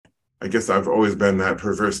I guess I've always been that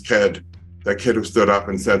perverse kid, that kid who stood up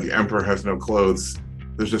and said the emperor has no clothes.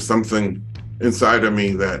 There's just something inside of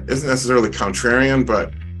me that isn't necessarily contrarian,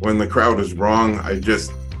 but when the crowd is wrong, I'm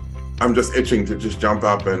just itching to just jump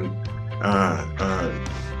up and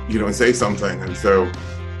and say something. And so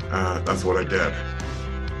that's what I did.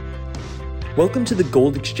 Welcome to the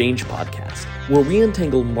Gold Exchange Podcast, where we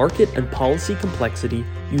untangle market and policy complexity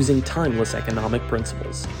using timeless economic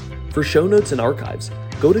principles. For show notes and archives,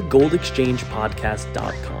 go to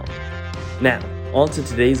goldexchangepodcast.com. Now, on to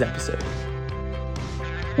today's episode.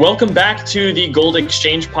 Welcome back to the Gold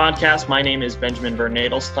Exchange Podcast. My name is Benjamin Byrne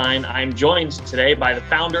Nadelstein. I'm joined today by the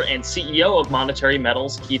founder and CEO of Monetary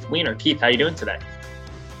Metals, Keith Weiner. Keith, how are you doing today?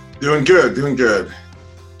 Doing good.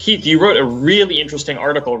 Keith, you wrote a really interesting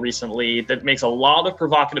article recently that makes a lot of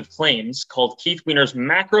provocative claims called Keith Weiner's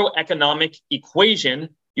Macroeconomic Equation.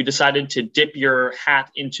 You decided to dip your hat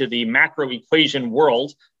into the macro equation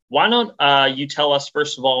world. Why don't you tell us,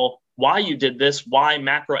 first of all, why you did this, why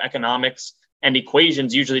macroeconomics and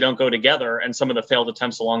equations usually don't go together, and some of the failed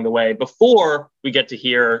attempts along the way, before we get to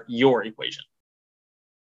hear your equation?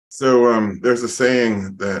 So there's a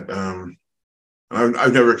saying that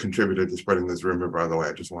I've never contributed to spreading this rumor, by the way.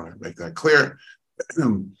 I just want to make that clear.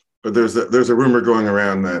 But there's a rumor going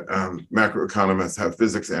around that macroeconomists have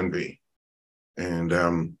physics envy. And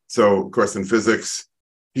so, of course, in physics,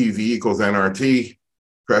 PV equals nRT,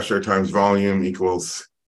 pressure times volume equals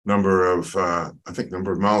number of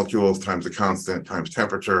molecules times a constant times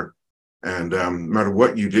temperature. And no matter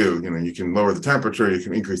what you do, you can lower the temperature, you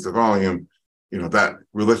can increase the volume, that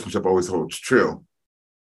relationship always holds true.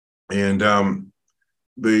 And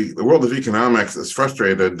the world of economics is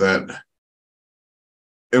frustrated that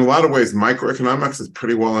in a lot of ways, microeconomics is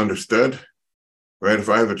pretty well understood, right? If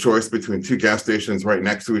I have a choice between two gas stations right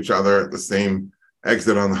next to each other at the same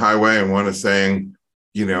exit on the highway, and one is saying,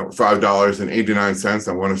 $5.89,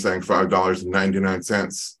 and one is saying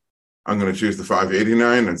 $5.99, I'm going to choose the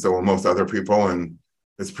 $5.89, and so will most other people, and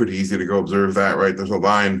it's pretty easy to go observe that, right? There's a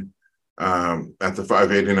line at the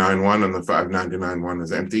 $5.89 one, and the $5.99 one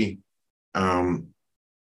is empty. So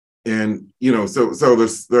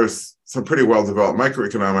there's some pretty well-developed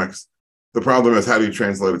microeconomics. The problem is, how do you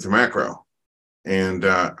translate it to macro? And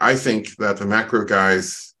I think that the macro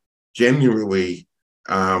guys genuinely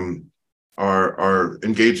are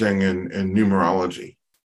engaging in numerology.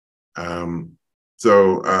 The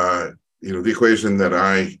equation that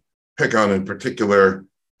I pick on in particular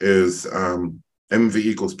is MV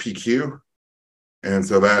equals PQ. And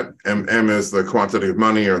so that M is the quantity of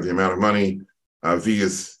money, or the amount of money. V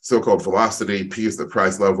is so-called velocity, P is the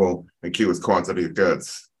price level, and Q is quantity of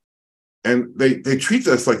goods. And they treat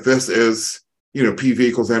this like this is, PV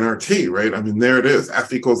equals nRT, right? I mean, there it is,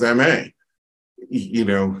 F equals MA,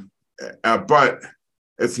 but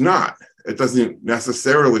it's not. It doesn't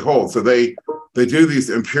necessarily hold. So they do these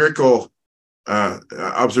empirical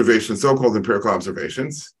observations, so-called empirical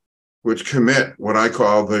observations, which commit what I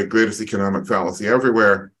call the greatest economic fallacy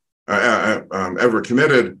ever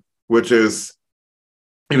committed, which is,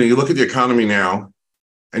 you look at the economy now,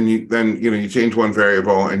 and you change one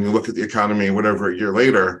variable, and you look at the economy whatever a year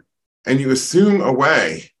later, and you assume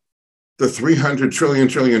away the 300 trillion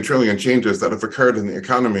changes that have occurred in the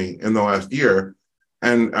economy in the last year.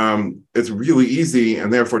 And it's really easy,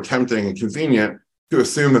 and therefore tempting and convenient, to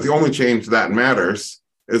assume that the only change that matters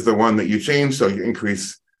is the one that you change. So you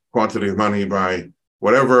increase quantity of money by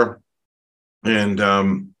whatever, and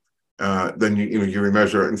then you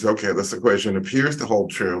remeasure it and say, okay, this equation appears to hold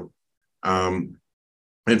true. What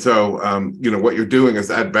you're doing is,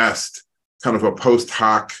 at best, kind of a post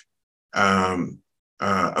hoc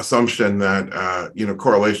assumption that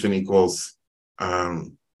correlation equals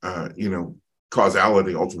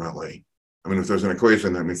causality ultimately. I mean, if there's an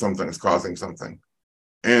equation, that means something is causing something.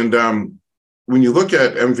 And when you look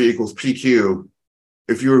at MV equals PQ,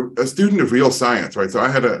 if you're a student of real science, right? So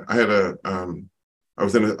I didn't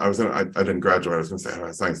graduate. I was going to say I had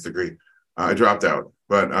a science degree. I dropped out,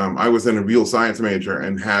 but I was in a real science major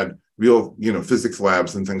and had real, physics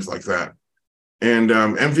labs and things like that. And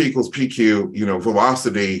MV equals PQ,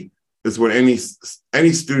 velocity is what any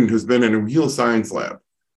student who's been in a real science lab,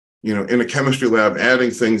 in a chemistry lab, adding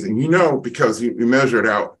things, and because you measured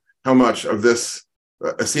out how much of this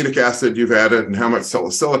acetic acid you've added and how much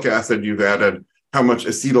salicylic acid you've added, how much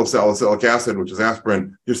acetyl salicylic acid, which is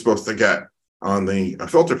aspirin, you're supposed to get on the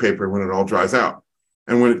filter paper when it all dries out.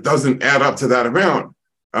 And when it doesn't add up to that amount,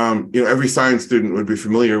 every science student would be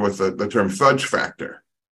familiar with the term fudge factor.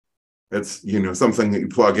 It's, something that you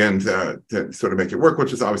plug in to sort of make it work,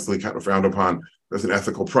 which is obviously kind of frowned upon. There's an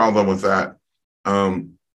ethical problem with that.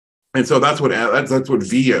 And so that's what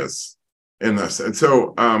V is in this. And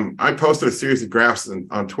so I posted a series of graphs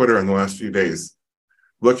on Twitter in the last few days,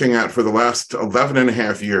 looking at for the last 11 and a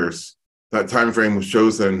half years. That time frame was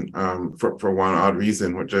chosen for one odd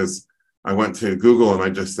reason, which is I went to Google and I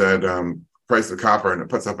just said price of copper, and it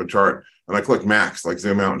puts up a chart. And I click max, like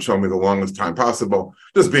zoom out and show me the longest time possible,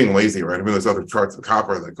 just being lazy, right? I mean, there's other charts of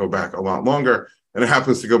copper that go back a lot longer, and it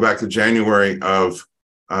happens to go back to January of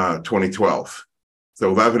 2012. So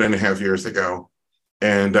 11 and a half years ago.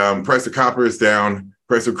 And price of copper is down,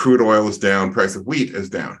 price of crude oil is down, price of wheat is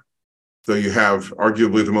down. So you have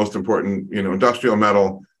arguably the most important, industrial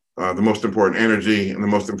metal, the most important energy, and the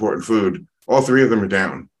most important food. All three of them are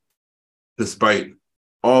down, despite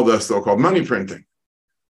all the so-called money printing.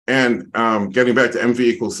 And getting back to MV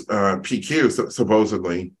equals PQ,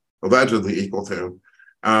 supposedly, allegedly equal to,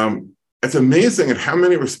 it's amazing at how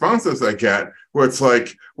many responses I get where it's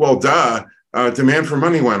like, well, duh, demand for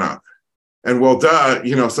money went up. And well,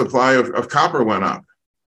 duh, supply of copper went up.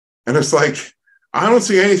 And it's like, I don't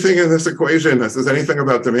see anything in this equation that says anything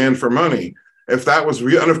about demand for money. If that was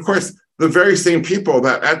real, and of course, the very same people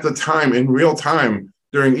that at the time, in real time,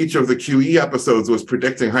 during each of the QE episodes was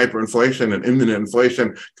predicting hyperinflation and imminent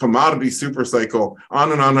inflation, commodity super cycle,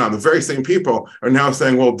 on and on and on. The very same people are now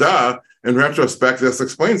saying, well, duh, in retrospect, this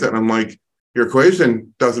explains it. And I'm like, your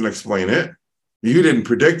equation doesn't explain it. You didn't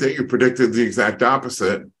predict it. You predicted the exact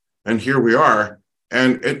opposite. And here we are.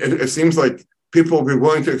 And it seems like people will be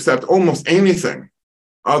willing to accept almost anything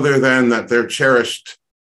other than that their cherished,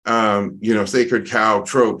 sacred cow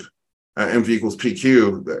trope, MV equals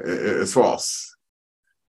PQ, is false.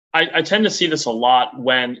 I tend to see this a lot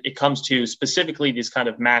when it comes to specifically these kind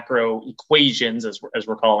of macro equations, as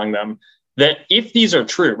we're calling them, that if these are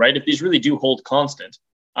true, right, if these really do hold constant,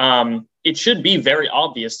 it should be very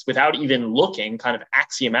obvious without even looking kind of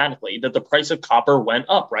axiomatically that the price of copper went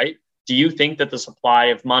up, right? Do you think that the supply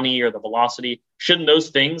of money or the velocity, shouldn't those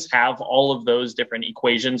things have all of those different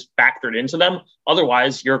equations factored into them?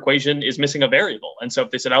 Otherwise, your equation is missing a variable. And so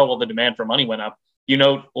if they said, oh, well, the demand for money went up,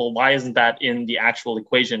 well, why isn't that in the actual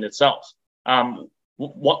equation itself?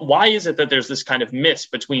 Why is it that there's this kind of miss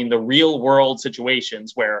between the real world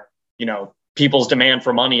situations where, people's demand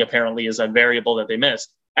for money apparently is a variable that they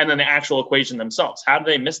missed, and then the actual equation themselves? How do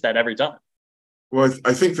they miss that every time? Well,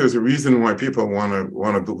 I think there's a reason why people want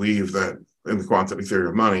to believe that in the quantity theory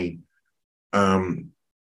of money. And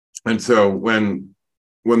so when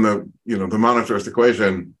the monetarist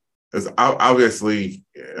equation is obviously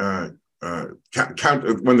when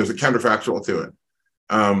there's a counterfactual to it,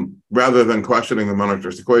 rather than questioning the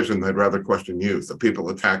monetarist equation, they'd rather question you. So people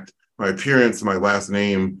attacked my appearance, my last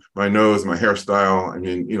name, my nose, my hairstyle. I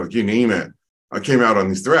mean, you name it. I came out on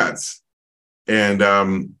these threads, and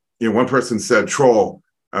one person said troll,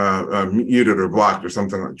 muted or blocked or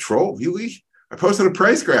something like troll. Really? I posted a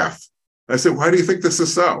price graph. I said, why do you think this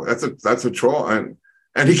is so? That's a troll,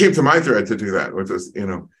 and he came to my thread to do that, which is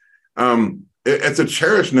it's a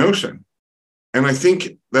cherished notion. And I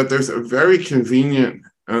think that there's a very convenient,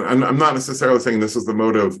 and I'm not necessarily saying this is the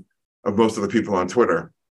motive of most of the people on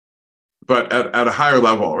Twitter, but at a higher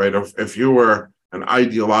level, right? If you were an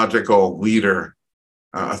ideological leader,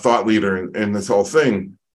 a thought leader in this whole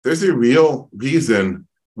thing, there's a real reason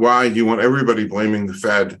why you want everybody blaming the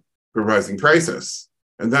Fed for rising prices.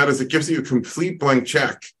 And that is it gives you a complete blank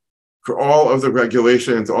check for all of the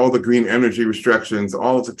regulations, all the green energy restrictions,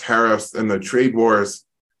 all of the tariffs and the trade wars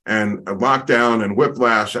and a lockdown and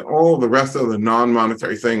whiplash and all the rest of the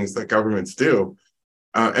non-monetary things that governments do,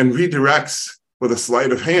 and redirects with a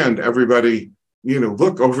sleight of hand everybody,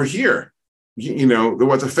 look over here,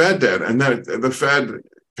 what the Fed did. And then the Fed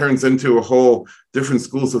turns into a whole different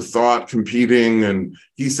schools of thought competing, and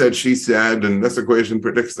he said, she said, and this equation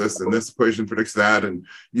predicts this and this equation predicts that. And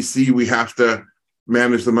you see, we have to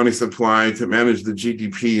manage the money supply to manage the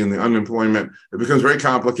GDP and the unemployment. It becomes very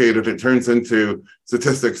complicated. It turns into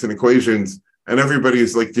statistics and equations, and everybody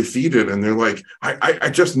is like defeated. And they're like, I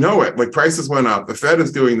just know it. Like prices went up. The Fed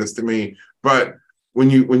is doing this to me. But when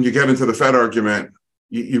you get into the Fed argument,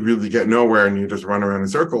 you really get nowhere and you just run around in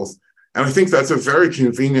circles. And I think that's a very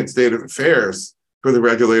convenient state of affairs for the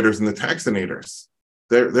regulators and the taxinators.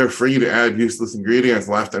 They're free to add useless ingredients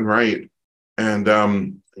left and right and,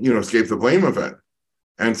 escape the blame of it.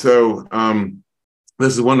 And so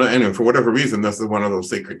this is for whatever reason, this is one of those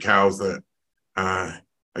sacred cows that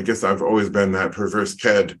I guess I've always been that perverse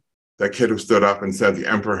kid, that kid who stood up and said, the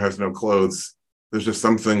emperor has no clothes. There's just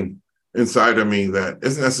something inside of me that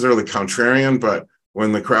isn't necessarily contrarian, but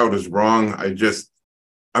when the crowd is wrong, I'm just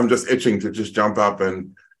itching to just jump up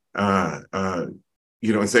and,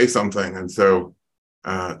 and say something. And so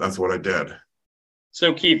that's what I did.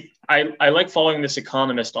 So Keith, I like following this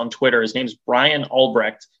economist on Twitter. His name's Brian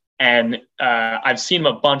Albrecht. And I've seen him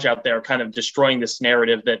a bunch out there kind of destroying this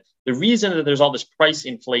narrative that the reason that there's all this price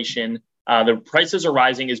inflation, the prices are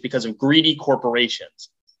rising, is because of greedy corporations.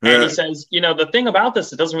 And he says, the thing about this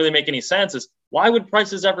that doesn't really make any sense is, why would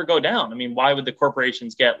prices ever go down? I mean, why would the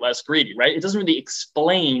corporations get less greedy, right? It doesn't really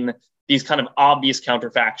explain these kind of obvious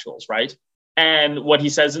counterfactuals, right? And what he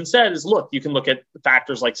says instead is, look, you can look at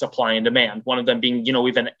factors like supply and demand. One of them being,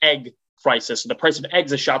 we've an egg crisis. So the price of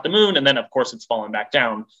eggs has shot the moon, and then of course it's fallen back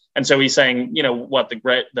down. And so he's saying, what,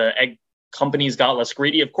 the egg companies got less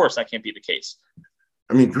greedy? Of course, that can't be the case.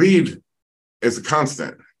 I mean, greed is a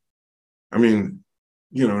constant. I mean,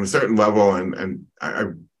 in a certain level, and I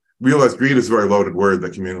realize greed is a very loaded word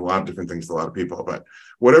that can mean a lot of different things to a lot of people, but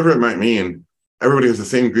whatever it might mean, everybody has the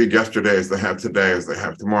same greed yesterday as they have today as they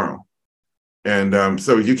have tomorrow. And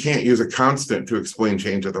so you can't use a constant to explain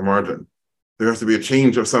change at the margin. There has to be a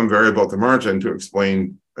change of some variable at the margin to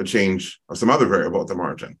explain a change of some other variable at the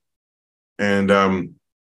margin. And,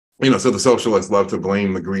 so the socialists love to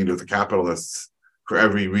blame the greed of the capitalists for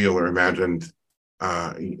every real or imagined,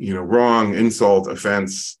 wrong, insult,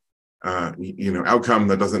 offense, outcome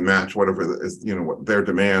that doesn't match whatever is, what their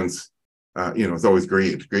demands. It's always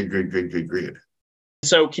greed.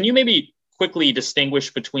 So can you maybe quickly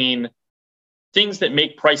distinguish between things that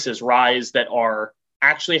make prices rise that are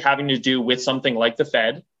actually having to do with something like the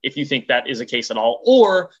Fed, if you think that is a case at all,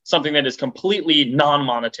 or something that is completely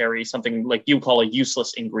non-monetary, something like you call a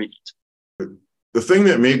useless ingredient? The thing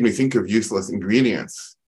that made me think of useless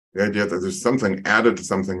ingredients, the idea that there's something added to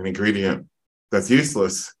something, an ingredient that's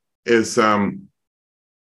useless, is, I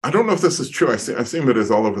don't know if this is true. I assume it is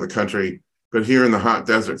all over the country, but here in the hot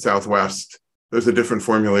desert Southwest, there's a different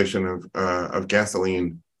formulation of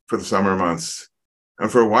gasoline for the summer months.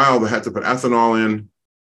 And for a while, they had to put ethanol in,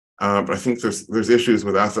 but I think there's issues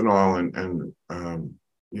with ethanol and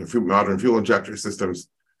modern fuel injector systems.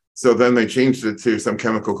 So then they changed it to some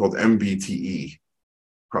chemical called MBTE,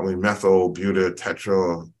 probably methyl butyl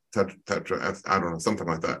tetra, I don't know, something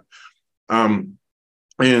like that.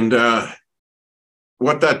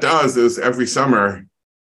 What that does is every summer,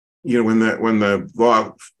 when the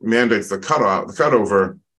law mandates the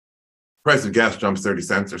cutover, price of gas jumps 30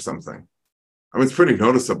 cents or something. I mean, it's pretty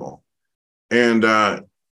noticeable. And the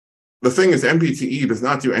thing is, MBTE does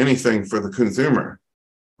not do anything for the consumer,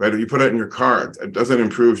 right? If you put it in your car, it doesn't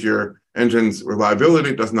improve your engine's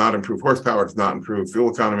reliability, it does not improve horsepower, it does not improve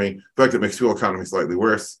fuel economy. In fact, it makes fuel economy slightly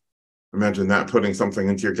worse. Imagine that, putting something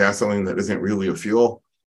into your gasoline that isn't really a fuel,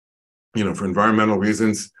 for environmental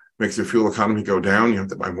reasons, makes your fuel economy go down. You have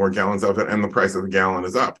to buy more gallons of it, and the price of a gallon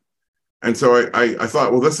is up. And so I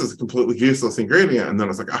thought, well, this is a completely useless ingredient. And then I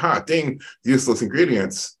was like, aha, ding, useless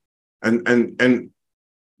ingredients. And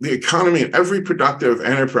the economy and every productive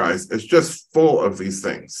enterprise is just full of these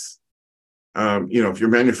things. If you're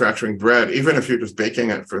manufacturing bread, even if you're just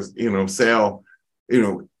baking it for, sale,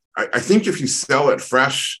 I think if you sell it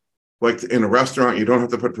fresh, like in a restaurant, you don't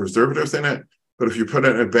have to put preservatives in it. But if you put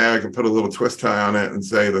it in a bag and put a little twist tie on it and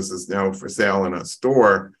say this is now for sale in a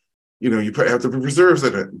store, you have to put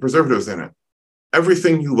preservatives in it.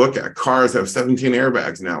 Everything you look at, cars have 17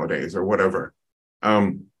 airbags nowadays or whatever.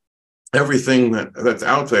 Everything that's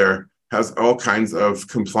out there has all kinds of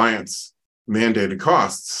compliance mandated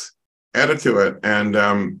costs added to it. And,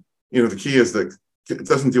 the key is that it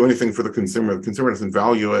doesn't do anything for the consumer. The consumer doesn't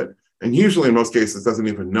value it. And usually in most cases doesn't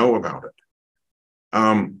even know about it.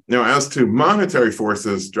 Now, as to monetary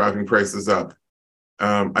forces driving prices up,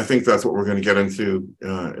 I think that's what we're going to get into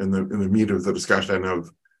in the meat of the discussion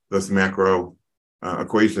of this macro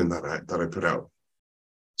equation that I put out.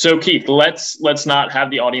 So Keith, let's not have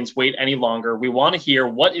the audience wait any longer. We want to hear,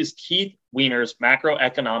 what is Keith Weiner's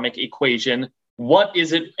macroeconomic equation? What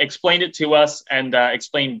is it? Explain it to us and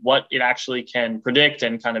explain what it actually can predict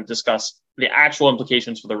and kind of discuss the actual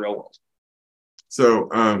implications for the real world. So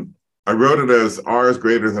I wrote it as R is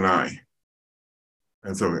greater than I.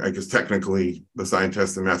 And so I guess technically the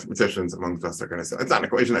scientists and mathematicians amongst us are going to say, it's not an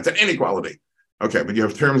equation, that's an inequality. Okay, but you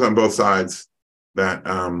have terms on both sides that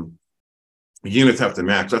units have to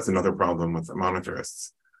match. That's another problem with the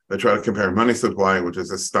monetarists. They try to compare money supply, which is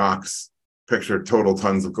a stocks, picture total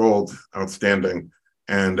tons of gold outstanding,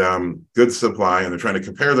 and goods supply, and they're trying to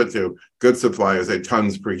compare the two. Goods supply is a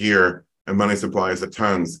tons per year, and money supply is a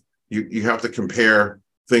tons. You have to compare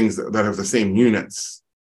things that have the same units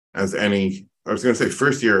as any, I was going to say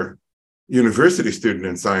first year university student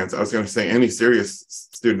in science. I was going to say any serious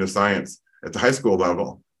student of science at the high school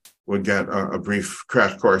level would get a brief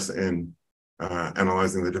crash course in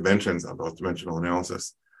analyzing the dimensions of both dimensional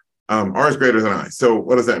analysis. R is greater than I. So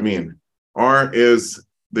what does that mean? R is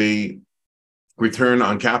the return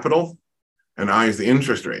on capital, and I is the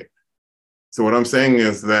interest rate. So what I'm saying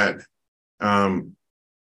is that no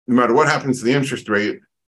matter what happens to the interest rate,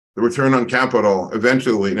 the return on capital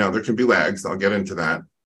eventually, now there can be lags, I'll get into that,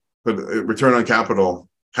 but return on capital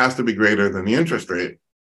has to be greater than the interest rate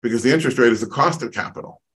because the interest rate is the cost of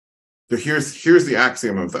capital. So here's the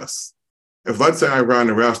axiom of this. If let's say I run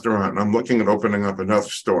a restaurant and I'm looking at opening up another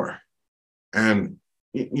store, and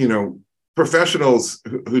professionals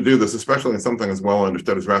who do this, especially in something as well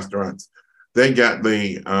understood as restaurants, they get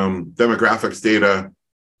the demographics data,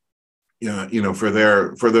 for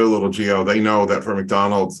their little geo. They know that for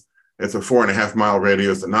McDonald's, it's a 4.5 mile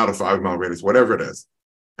radius and not a 5 mile radius, whatever it is.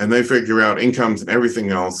 And they figure out incomes and everything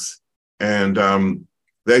else. And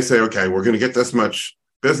they say, okay, we're going to get this much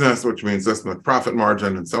business, which means this much profit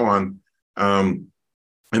margin and so on. And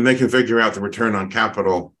they can figure out the return on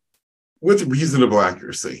capital with reasonable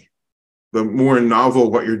accuracy. The more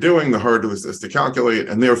novel what you're doing, the harder this is to calculate,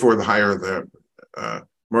 and therefore the higher the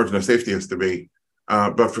margin of safety has to be.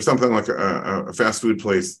 But for something like a fast food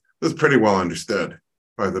place, this is pretty well understood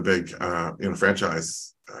by the big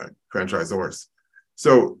franchisors.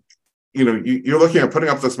 So, you're looking at putting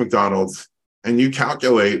up this McDonald's, and you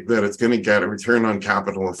calculate that it's going to get a return on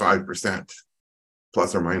capital of 5%,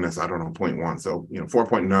 plus or minus, 0.1. So,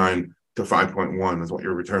 4.9 to 5.1 is what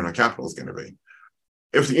your return on capital is going to be.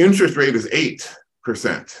 If the interest rate is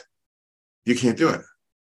 8%, you can't do it.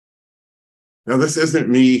 Now, this isn't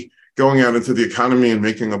me going out into the economy and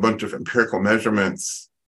making a bunch of empirical measurements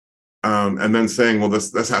and then saying, well,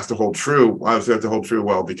 this has to hold true. Why does it have to hold true?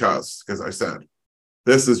 Well, because I said,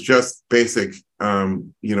 this is just basic.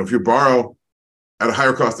 If you borrow at a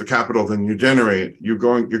higher cost of capital than you generate, you're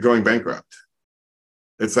going bankrupt.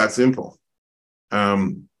 It's that simple.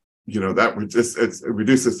 It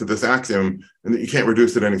reduces to this axiom, and you can't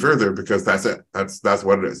reduce it any further because that's it. That's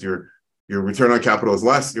what it is. Your return on capital is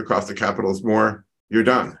less, your cost of capital is more, you're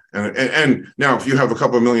done. And now if you have a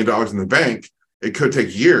couple of $1 million in the bank, it could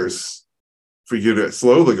take years for you to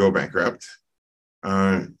slowly go bankrupt.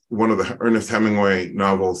 One of the Ernest Hemingway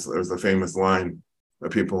novels, there's a famous line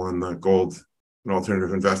that people in the gold and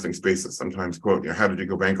alternative investing spaces sometimes quote, how did you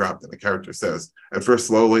go bankrupt? And the character says, at first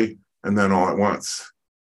slowly, and then all at once.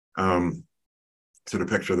 To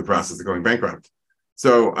picture the process of going bankrupt.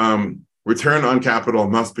 So return on capital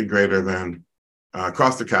must be greater than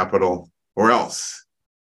cost of capital, or else.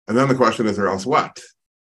 And then the question is, or else what?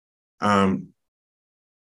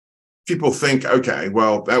 People think, okay,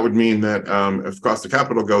 well, that would mean that if cost of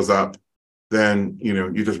capital goes up, then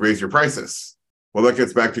you just raise your prices. Well, that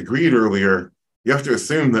gets back to greed earlier. You have to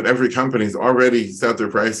assume that every company's already set their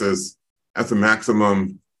prices at the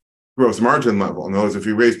maximum gross margin level. In other words, if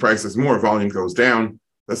you raise prices more, volume goes down.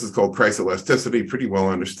 This is called price elasticity, pretty well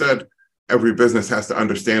understood. Every business has to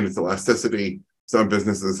understand its elasticity. Some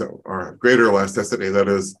businesses are greater elasticity, that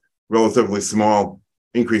is, relatively small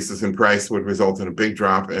increases in price would result in a big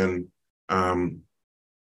drop in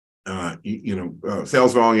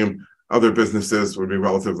sales volume. Other businesses would be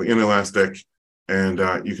relatively inelastic, and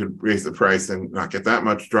you could raise the price and not get that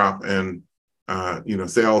much drop in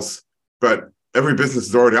sales. But every business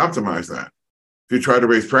has already optimized that. If you try to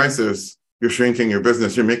raise prices, you're shrinking your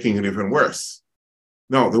business, you're making it even worse.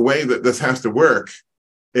 No, the way that this has to work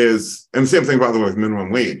is, and the same thing, by the way, with minimum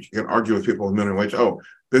wage. You can argue with people with minimum wage,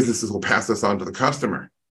 businesses will pass this on to the customer.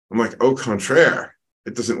 I'm like, au contraire,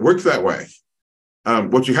 it doesn't work that way.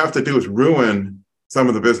 What you have to do is ruin some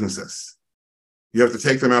of the businesses. You have to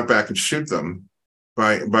take them out back and shoot them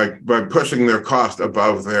by pushing their cost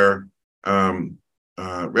above their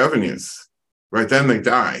revenues. Right, then they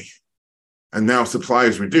die. And now supply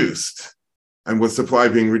is reduced. And with supply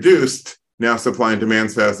being reduced, now supply and demand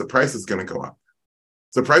says the price is going to go up.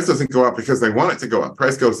 So price doesn't go up because they want it to go up.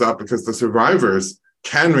 Price goes up because the survivors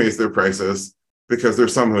can raise their prices because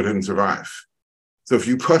there's some who didn't survive. So if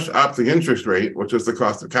you push up the interest rate, which is the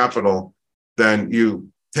cost of capital, then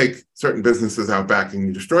you take certain businesses out back and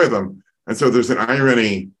you destroy them. And so there's an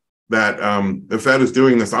irony that the Fed is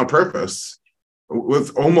doing this on purpose,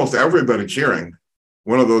 with almost everybody cheering.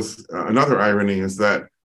 One of those, another irony is that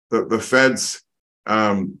the Fed's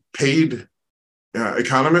paid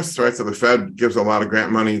economists, right? So the Fed gives a lot of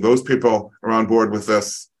grant money. Those people are on board with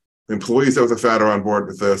this. The employees of the Fed are on board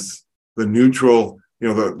with this. The neutral,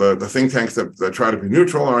 the think tanks that try to be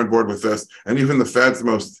neutral are on board with this. And even the Fed's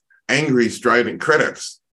most angry, strident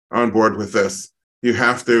critics are on board with this. You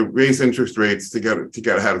have to raise interest rates to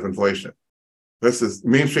get ahead of inflation. This is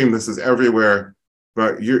mainstream. This is everywhere.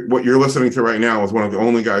 But what you're listening to right now is one of the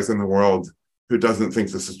only guys in the world who doesn't think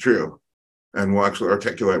this is true and will actually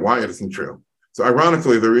articulate why it isn't true. So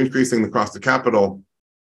ironically, they're increasing the cost of capital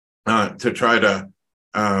to try to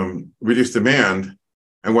reduce demand.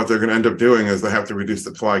 And what they're going to end up doing is they have to reduce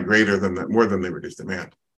supply more than they reduce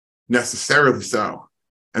demand, necessarily so.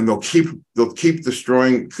 And they'll keep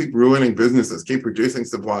destroying, keep ruining businesses, keep reducing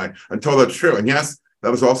supply until that's true. And yes,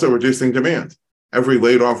 that is also reducing demand. Every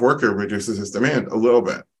laid off worker reduces his demand a little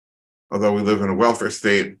bit. Although we live in a welfare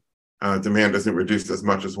state, demand isn't reduced as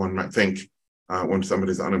much as one might think when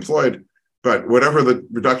somebody's unemployed. But whatever the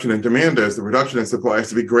reduction in demand is, the reduction in supply has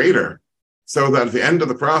to be greater, so that at the end of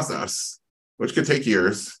the process, which could take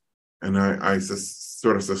years, and I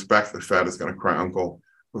sort of suspect the Fed is going to cry uncle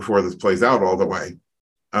before this plays out all the way.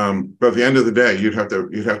 But at the end of the day, you'd have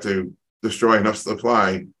to destroy enough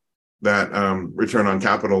supply that return on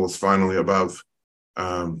capital is finally above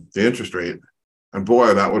the interest rate. And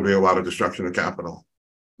boy, that would be a lot of destruction of capital.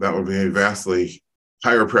 That would be a vastly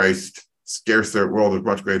higher priced, scarcer world with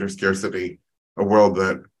much greater scarcity, a world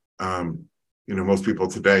that most people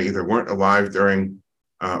today either weren't alive during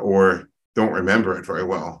or don't remember it very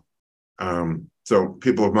well. So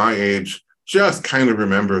people of my age just kind of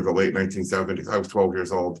remember the late 1970s. I was 12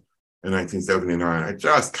 years old in 1979. I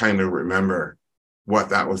just kind of remember what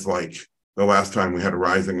that was like the last time we had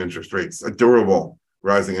a durable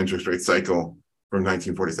rising interest rate cycle from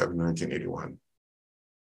 1947 to 1981.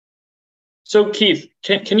 So Keith,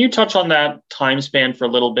 can you touch on that time span for a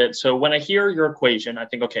little bit? So when I hear your equation, I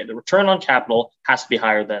think, okay, the return on capital has to be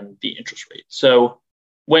higher than the interest rate. So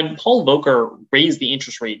when Paul Volcker raised the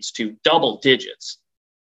interest rates to double digits,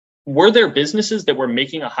 were there businesses that were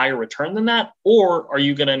making a higher return than that? Or are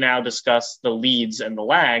you going to now discuss the leads and the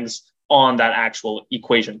lags on that actual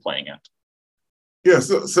equation playing out? Yeah,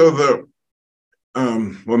 so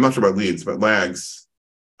I'm not sure about leads, but lags,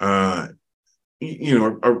 are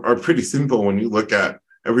pretty simple when you look at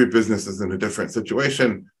every business is in a different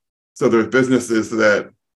situation. So there's businesses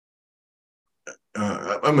that,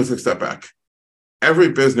 let me take a step back.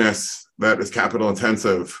 Every business that is capital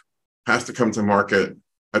intensive has to come to market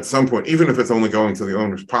at some point, even if it's only going to the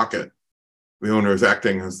owner's pocket. The owner is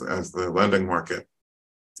acting as the lending market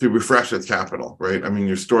to refresh its capital, right? I mean,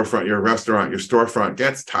 your storefront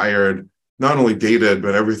gets tired, not only dated,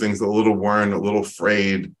 but everything's a little worn, a little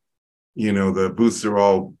frayed. The booths are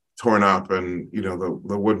all torn up, and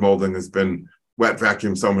the wood molding has been wet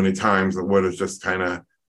vacuumed so many times that wood is just kind of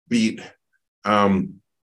beat.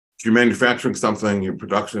 If you're manufacturing something, your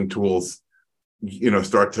production tools,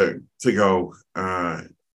 start to go,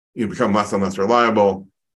 become less and less reliable.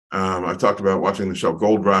 I've talked about watching the show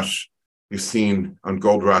Gold Rush. You've seen on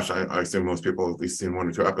Gold Rush, I assume most people have at least seen 1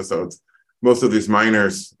 or 2 episodes. Most of these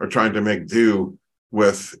miners are trying to make do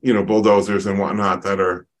with, bulldozers and whatnot that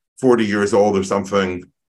are 40 years old or something,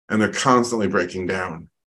 and they're constantly breaking down.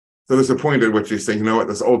 So there's a point at which you say,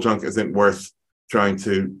 this old junk isn't worth trying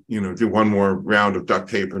to, do one more round of duct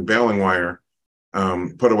tape and baling wire,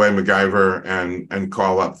 put away MacGyver and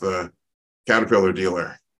call up the Caterpillar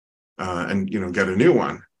dealer and get a new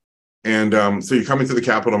one. And so you come into the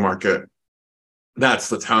capital market. That's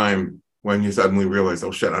the time when you suddenly realize,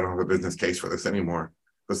 oh shit, I don't have a business case for this anymore.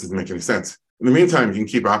 This doesn't make any sense. In the meantime, you can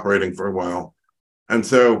keep operating for a while. And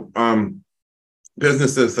so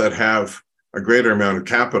businesses that have a greater amount of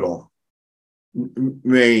capital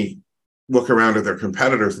may look around at their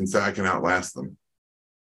competitors and say, I can outlast them.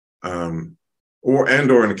 Or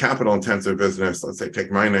in a capital intensive business, let's say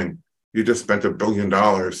take mining, you just spent $1 billion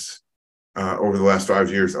over the last 5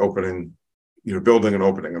 years building and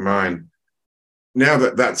opening a mine. Now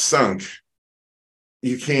that that's sunk,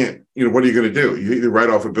 you can't, what are you going to do? You either write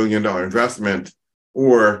off $1 billion investment,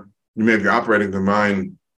 or you may be operating the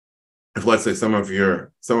mine. If, let's say, some of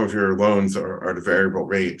your loans are at a variable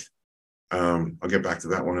rate, I'll get back to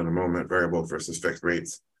that one in a moment, variable versus fixed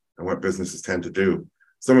rates and what businesses tend to do.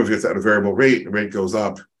 Some of it's at a variable rate, the rate goes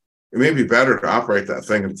up. It may be better to operate that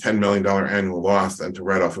thing at a $10 million annual loss than to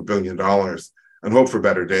write off $1 billion and hope for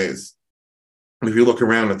better days. And if you look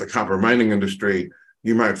around at the copper mining industry,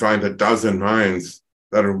 you might find a dozen mines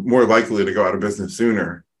that are more likely to go out of business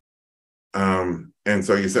sooner. And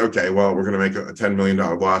so you say, okay, well, we're going to make a $10 million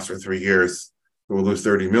loss for 3 years. We'll lose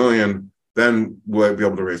 30 million. Then we'll be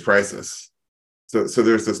able to raise prices. So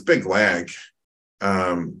there's this big lag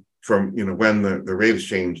from when the rate is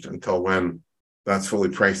changed until when that's fully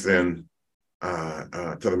priced in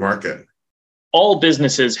to the market. All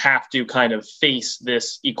businesses have to kind of face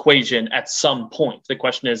this equation at some point. The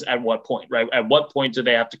question is, at what point, right? At what point do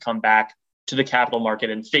they have to come back to the capital market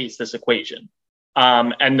and face this equation?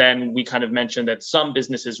 And then we kind of mentioned that some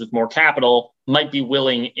businesses with more capital might be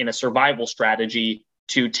willing in a survival strategy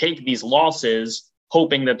to take these losses,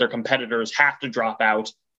 hoping that their competitors have to drop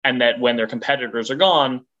out, and that when their competitors are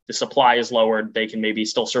gone, the supply is lowered, they can maybe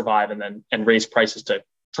still survive and raise prices to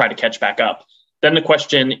try to catch back up. Then the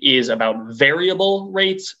question is about variable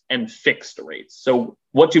rates and fixed rates. So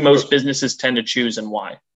what do most businesses tend to choose and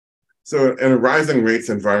why? So in a rising rates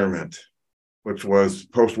environment, which was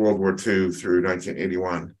post-World War II through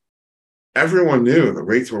 1981, everyone knew the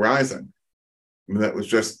rates were rising. I mean, that was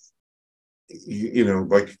just,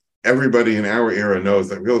 like everybody in our era knows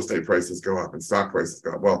that real estate prices go up and stock prices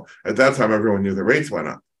go up. Well, at that time, everyone knew the rates went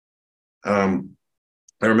up. I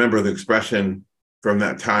remember the expression from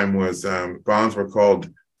that time was bonds were called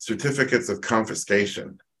certificates of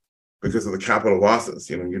confiscation because of the capital losses.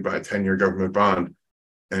 You'd buy a 10-year government bond,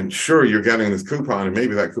 and sure, you're getting this coupon, and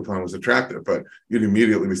maybe that coupon was attractive, but you'd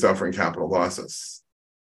immediately be suffering capital losses.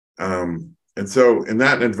 And so in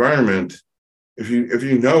that environment, if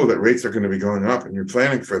you know that rates are going to be going up and you're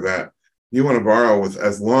planning for that, you want to borrow with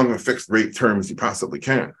as long a fixed rate term as you possibly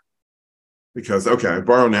can. Because, okay, I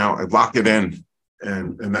borrow now, I lock it in,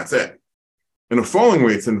 and that's it. In a falling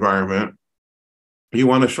rates environment, you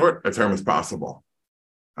want as short a term as possible,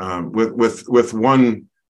 with one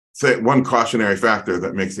cautionary factor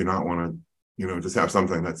that makes you not want to, just have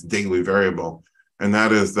something that's daily variable, and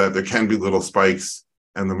that is that there can be little spikes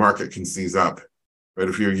and the market can seize up. But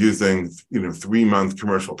if you're using, 3-month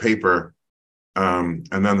commercial paper, and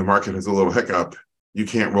then the market has a little hiccup, you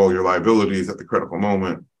can't roll your liabilities at the critical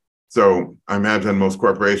moment. So I imagine most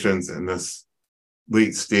corporations in this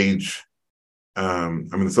late stage,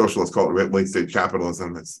 the socialists call it late stage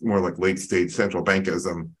capitalism. It's more like late stage central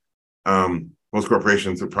bankism. Most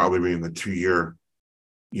corporations would probably be in the 2-year,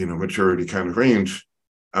 maturity kind of range,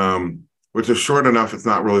 which is short enough. It's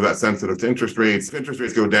not really that sensitive to interest rates. If interest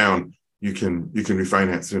rates go down, you can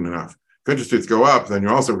refinance soon enough. If interest rates go up, then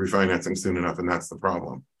you're also refinancing soon enough, and that's the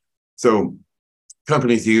problem. So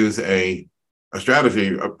companies use a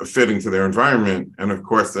strategy of fitting to their environment, and of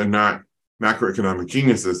course, they're not macroeconomic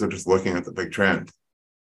geniuses. They're just looking at the big trend.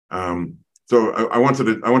 So I wanted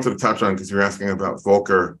to touch on, because you're asking about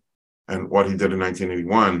Volcker and what he did in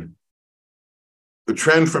 1981. The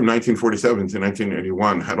trend from 1947 to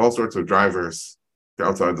 1981 had all sorts of drivers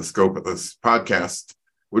outside the scope of this podcast,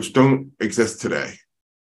 which don't exist today.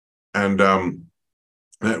 And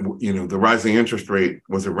the rising interest rate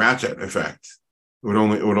was a ratchet effect. It would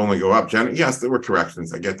only go up. Yes, there were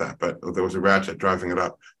corrections. I get that, but there was a ratchet driving it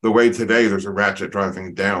up. The way today, there's a ratchet driving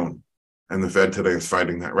it down, and the Fed today is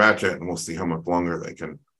fighting that ratchet, and we'll see how much longer they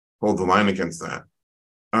can hold the line against that.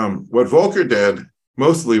 What Volcker did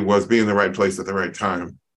mostly was be in the right place at the right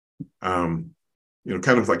time. Kind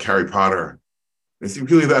of like Harry Potter. Is he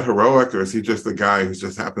really that heroic, or is he just the guy who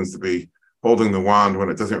just happens to be holding the wand when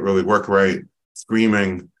it doesn't really work right,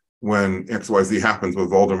 screaming when XYZ happens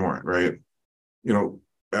with Voldemort, right?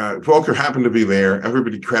 Volcker happened to be there.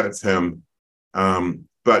 Everybody credits him,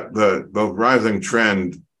 but the rising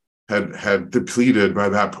trend had depleted by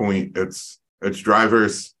that point its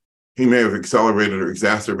drivers. He may have accelerated or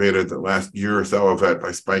exacerbated the last year or so of it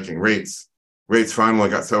by spiking rates. Rates finally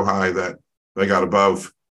got so high that they got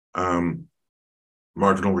above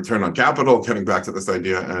marginal return on capital, getting back to this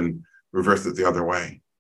idea, and reversed it the other way.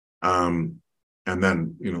 And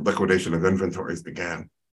then, liquidation of inventories began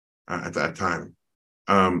at that time.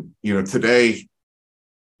 Today,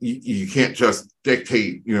 you can't just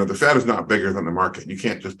dictate, the Fed is not bigger than the market. You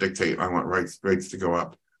can't just dictate, I want rates to go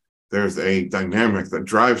up. There's a dynamic that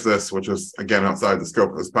drives this, which is, again, outside the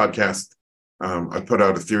scope of this podcast. I put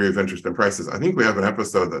out a theory of interest in prices. I think we have an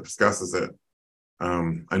episode that discusses it.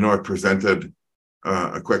 I know I presented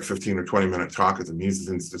a quick 15 or 20 minute talk at the Mises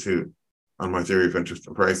Institute on my theory of interest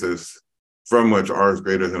in prices, from which R is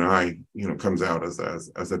greater than I, comes out as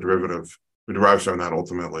a derivative. It derives from that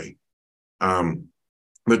ultimately.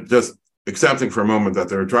 But just accepting for a moment that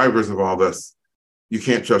there are drivers of all this, you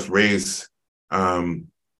can't just raise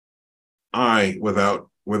I without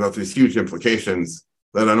these huge implications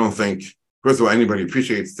that I don't think, first of all, anybody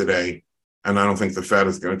appreciates today. And I don't think the Fed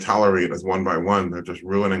is going to tolerate as one by one. They're just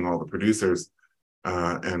ruining all the producers.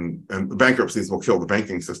 And the bankruptcies will kill the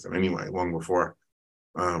banking system anyway, long before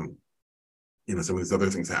some of these other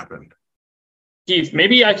things happened. Keith,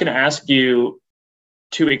 maybe I can ask you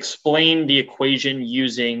to explain the equation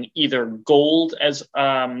using either gold as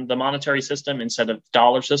the monetary system instead of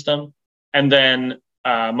dollar system, and then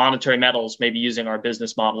monetary metals, maybe using our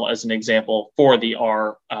business model as an example for the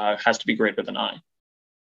R has to be greater than I.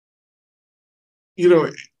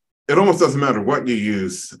 It almost doesn't matter what you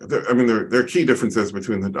use. There are key differences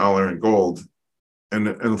between the dollar and gold. And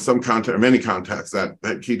in many contexts,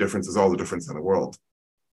 that key difference is all the difference in the world.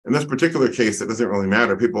 In this particular case, it doesn't really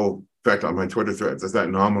matter. People, in fact, on my Twitter threads, is that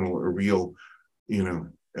nominal or real?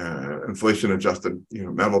 inflation-adjusted,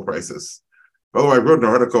 metal prices. By the way, I wrote an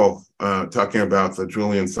article talking about the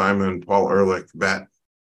Julian Simon, Paul Ehrlich bet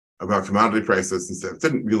about commodity prices, and said it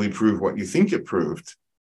didn't really prove what you think it proved,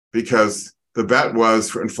 because the bet was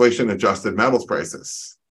for inflation-adjusted metals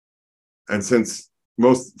prices. And since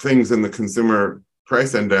most things in the consumer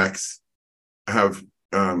price index are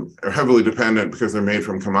heavily dependent because they're made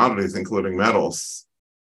from commodities, including metals,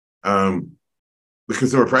 the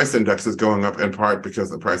consumer price index is going up in part because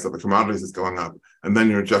the price of the commodities is going up. And then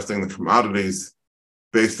you're adjusting the commodities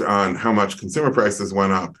based on how much consumer prices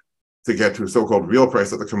went up to get to a so-called real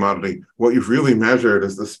price of the commodity. What you've really measured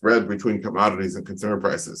is the spread between commodities and consumer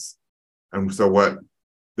prices. And so what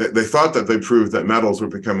they thought that they proved that metals were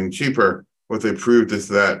becoming cheaper. What they proved is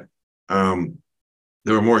that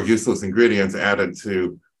there were more useless ingredients added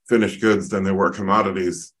to finished goods than there were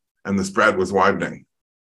commodities, and the spread was widening.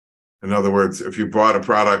 In other words, if you bought a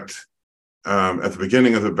product at the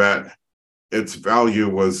beginning of the bet, its value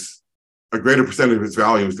was a greater percentage of its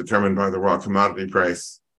value was determined by the raw commodity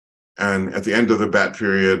price. And at the end of the bet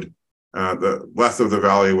period, the less of the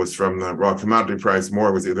value was from the raw commodity price,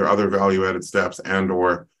 more was either other value-added steps and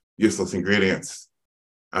or useless ingredients.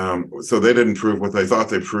 So they didn't prove what they thought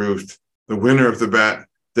they proved. The winner of the bet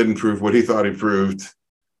didn't prove what he thought he proved.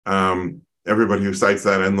 Everybody who cites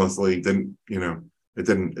that endlessly didn't, it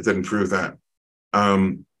didn't prove that.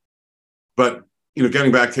 But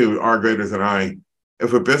getting back to R greater than I,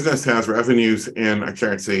 if a business has revenues in a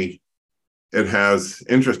currency, it has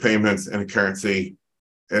interest payments in a currency,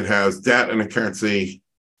 it has debt in a currency,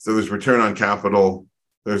 so there's return on capital,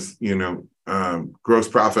 there's gross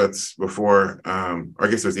profits before, or I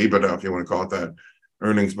guess there's EBITDA if you want to call it that,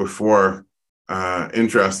 earnings before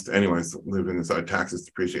interest, anyways, leaving aside taxes,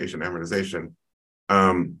 depreciation, amortization,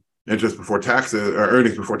 interest before taxes, or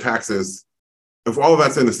earnings before taxes. If all of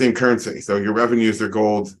that's in the same currency, so your revenues are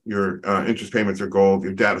gold, your interest payments are gold,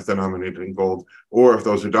 your debt is denominated in gold, or if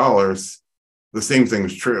those are dollars, the same thing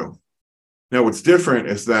is true. Now, what's different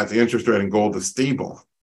is that the interest rate in gold is stable.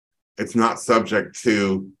 It's not subject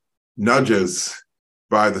to nudges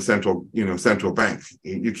by the central bank.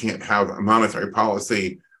 You can't have a monetary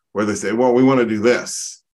policy where they say, well, we want to do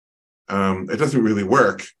this. It doesn't really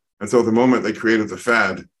work. And so the moment they created the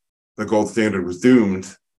Fed, the gold standard was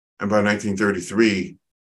doomed. And by 1933,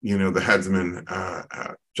 the headsman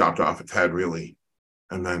chopped off its head, really,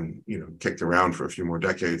 and then, kicked around for a few more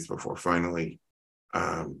decades before finally,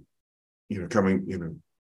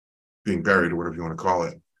 being buried, or whatever you want to call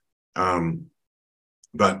it.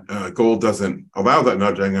 But gold doesn't allow that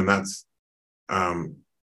nudging, and that's, one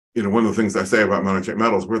of the things I say about monetary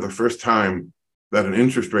metals. We're the first time that an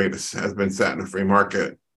interest rate has been set in a free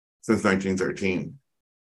market since 1913.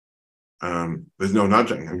 There's no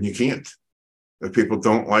nudging. I mean, you can't. If people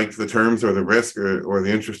don't like the terms or the risk or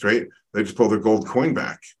the interest rate, they just pull their gold coin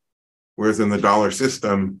back. Whereas in the dollar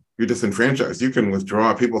system, you're disenfranchised. You can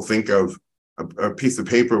withdraw. People think of a piece of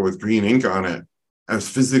paper with green ink on it as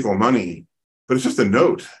physical money, but it's just a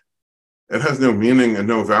note. It has no meaning and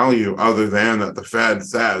no value other than that the Fed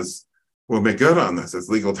says we'll make good on this. It's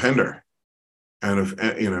legal tender. And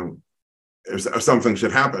if something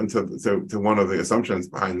should happen to one of the assumptions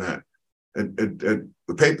behind that,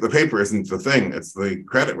 the paper isn't the thing. It's the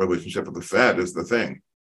credit relationship with the Fed is the thing.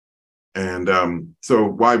 And so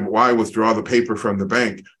why withdraw the paper from the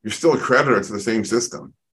bank? You're still a creditor to the same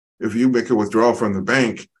system. If you make a withdrawal from the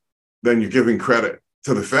bank, then you're giving credit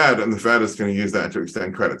to the Fed, and the Fed is going to use that to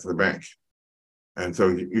extend credit to the bank. And so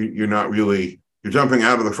you're jumping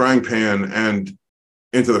out of the frying pan and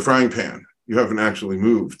into the frying pan. You haven't actually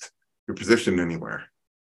moved your position anywhere.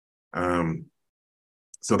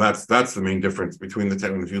 So that's the main difference between the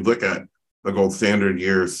two. And if you look at the gold standard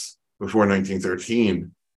years before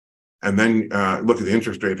 1913, and then look at the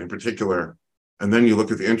interest rate in particular, and then you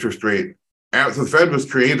look at the interest rate. So the Fed was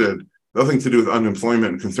created, nothing to do with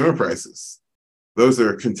unemployment and consumer prices. Those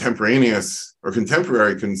are contemporaneous or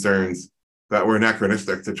contemporary concerns that were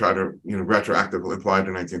anachronistic to try to retroactively apply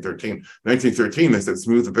to 1913. 1913, they said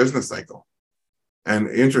smooth the business cycle. And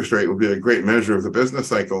interest rate would be a great measure of the business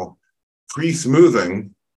cycle.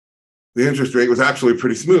 Pre-smoothing, the interest rate was actually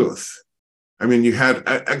pretty smooth. I mean, you had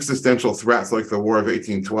existential threats like the War of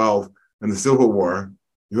 1812 and the Civil War.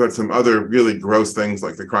 You had some other really gross things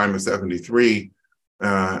like the Crime of 73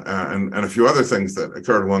 and a few other things that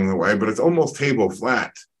occurred along the way, but it's almost table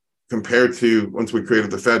flat compared to once we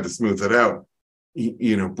created the Fed to smooth it out.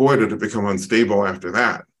 Boy, did it become unstable after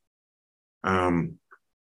that. And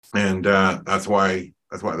that's why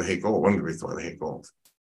they hate gold. One of the reasons why they hate gold.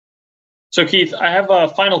 So Keith, I have a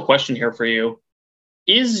final question here for you.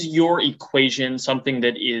 Is your equation something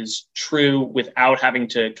that is true without having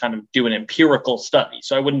to kind of do an empirical study?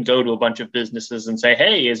 So I wouldn't go to a bunch of businesses and say,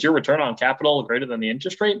 hey, is your return on capital greater than the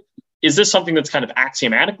interest rate? Is this something that's kind of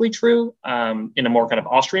axiomatically true in a more kind of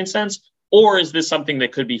Austrian sense? Or is this something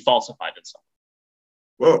that could be falsified in some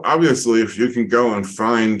way? Well, obviously, if you can go out and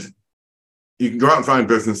find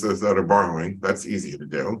businesses that are borrowing, that's easy to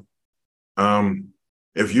do.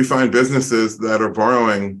 If you find businesses that are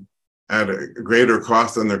borrowing at a greater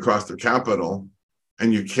cost than their cost of capital,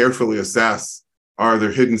 and you carefully assess, are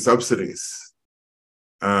there hidden subsidies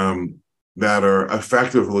that are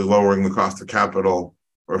effectively lowering the cost of capital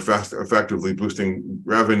or effectively boosting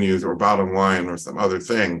revenues or bottom line or some other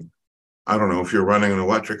thing? I don't know, if you're running an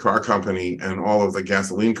electric car company and all of the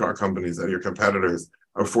gasoline car companies that are your competitors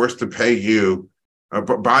are forced to pay you,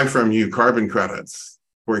 buy from you carbon credits,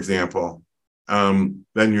 for example, then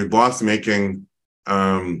your loss-making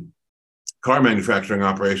car manufacturing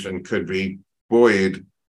operation could be buoyed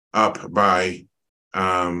up by,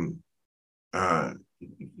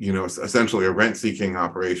 essentially a rent-seeking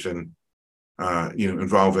operation,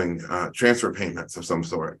 involving transfer payments of some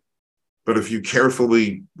sort. But if you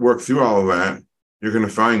carefully work through all of that, you're going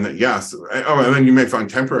to find that, yes. Oh, and then you may find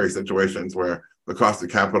temporary situations where the cost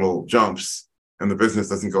of capital jumps and the business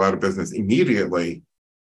doesn't go out of business immediately.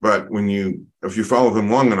 But if you follow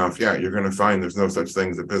them long enough, you're going to find there's no such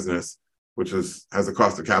thing as a business which has a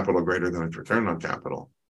cost of capital greater than its return on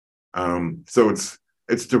capital. So it's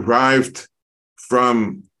derived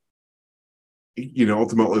from,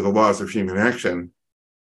 ultimately the laws of human action,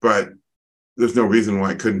 but there's no reason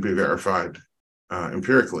why it couldn't be verified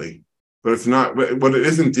empirically. But it's not, what it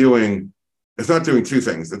isn't doing, it's not doing two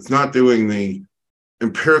things. It's not doing the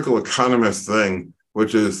empirical economist thing,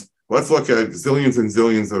 which is, let's look at zillions and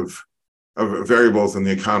zillions of variables in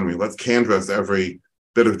the economy. Let's canvass every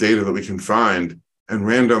bit of data that we can find and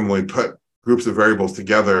randomly put groups of variables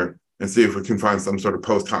together and see if we can find some sort of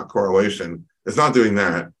post hoc correlation. It's not doing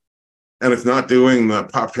that. And it's not doing the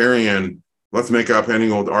Popperian, let's make up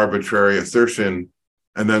any old arbitrary assertion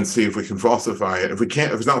and then see if we can falsify it. If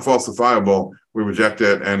it's not falsifiable, we reject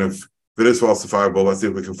it. And if it is falsifiable, let's see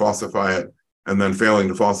if we can falsify it. And then failing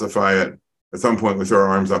to falsify it, at some point we throw our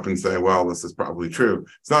arms up and say, well, this is probably true.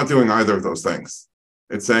 It's not doing either of those things.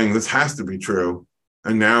 It's saying this has to be true.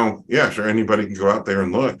 And now, sure, anybody can go out there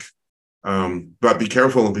and look, but be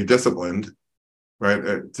careful and be disciplined,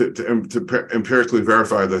 right? To empirically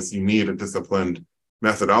verify this, you need a disciplined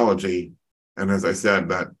methodology. And as I said,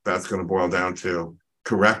 that's going to boil down to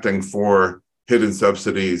correcting for hidden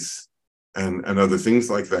subsidies and other things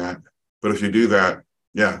like that. But if you do that,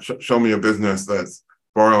 show me a business that's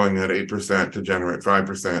borrowing at 8% to generate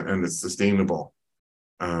 5% and it's sustainable.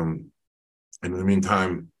 In the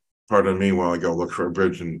meantime, pardon me while I go look for a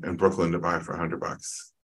bridge in Brooklyn to buy for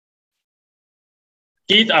 $100.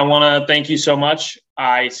 Keith, I want to thank you so much.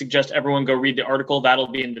 I suggest everyone go read the article. That'll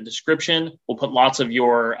be in the description. We'll put lots of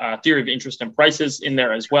your theory of interest and prices in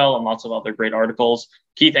there as well, and lots of other great articles.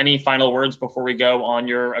 Keith, any final words before we go on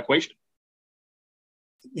your equation?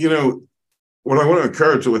 What I want to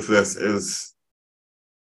encourage with this is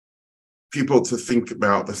people to think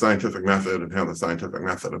about the scientific method and how the scientific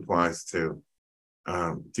method applies to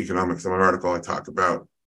economics. In my article, I talk about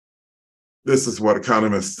this is what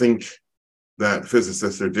economists think that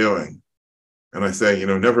physicists are doing. And I say,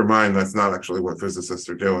 never mind, that's not actually what physicists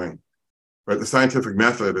are doing. Right? The scientific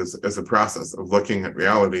method is a process of looking at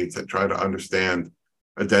reality to try to understand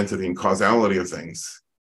identity and causality of things.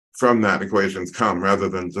 From that, equations come, rather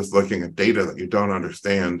than just looking at data that you don't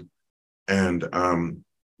understand and,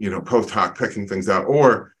 post hoc picking things out,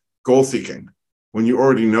 or goal seeking, when you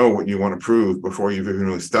already know what you want to prove before you've even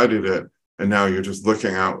really studied it, and now you're just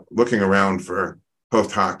looking around for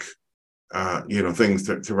post hoc, things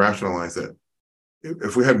to rationalize it.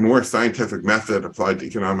 If we had more scientific method applied to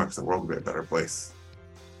economics, the world would be a better place.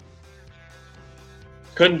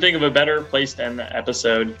 Couldn't think of a better place to end the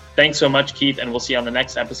episode. Thanks so much, Keith, and we'll see you on the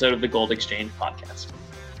next episode of the Gold Exchange podcast.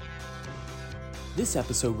 This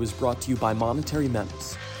episode was brought to you by Monetary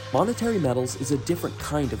Metals. Monetary Metals is a different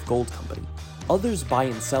kind of gold company. Others buy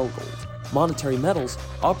and sell gold. Monetary Metals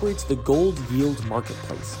operates the Gold Yield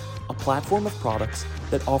Marketplace, a platform of products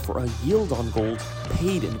that offer a yield on gold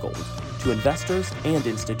paid in gold to investors and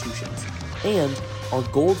institutions, and are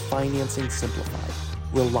gold financing simplified,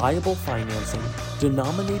 reliable financing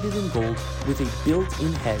denominated in gold with a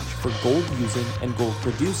built-in hedge for gold-using and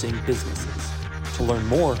gold-producing businesses. To learn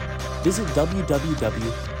more, visit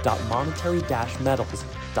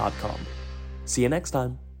www.monetary-metals.com. See you next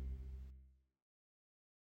time.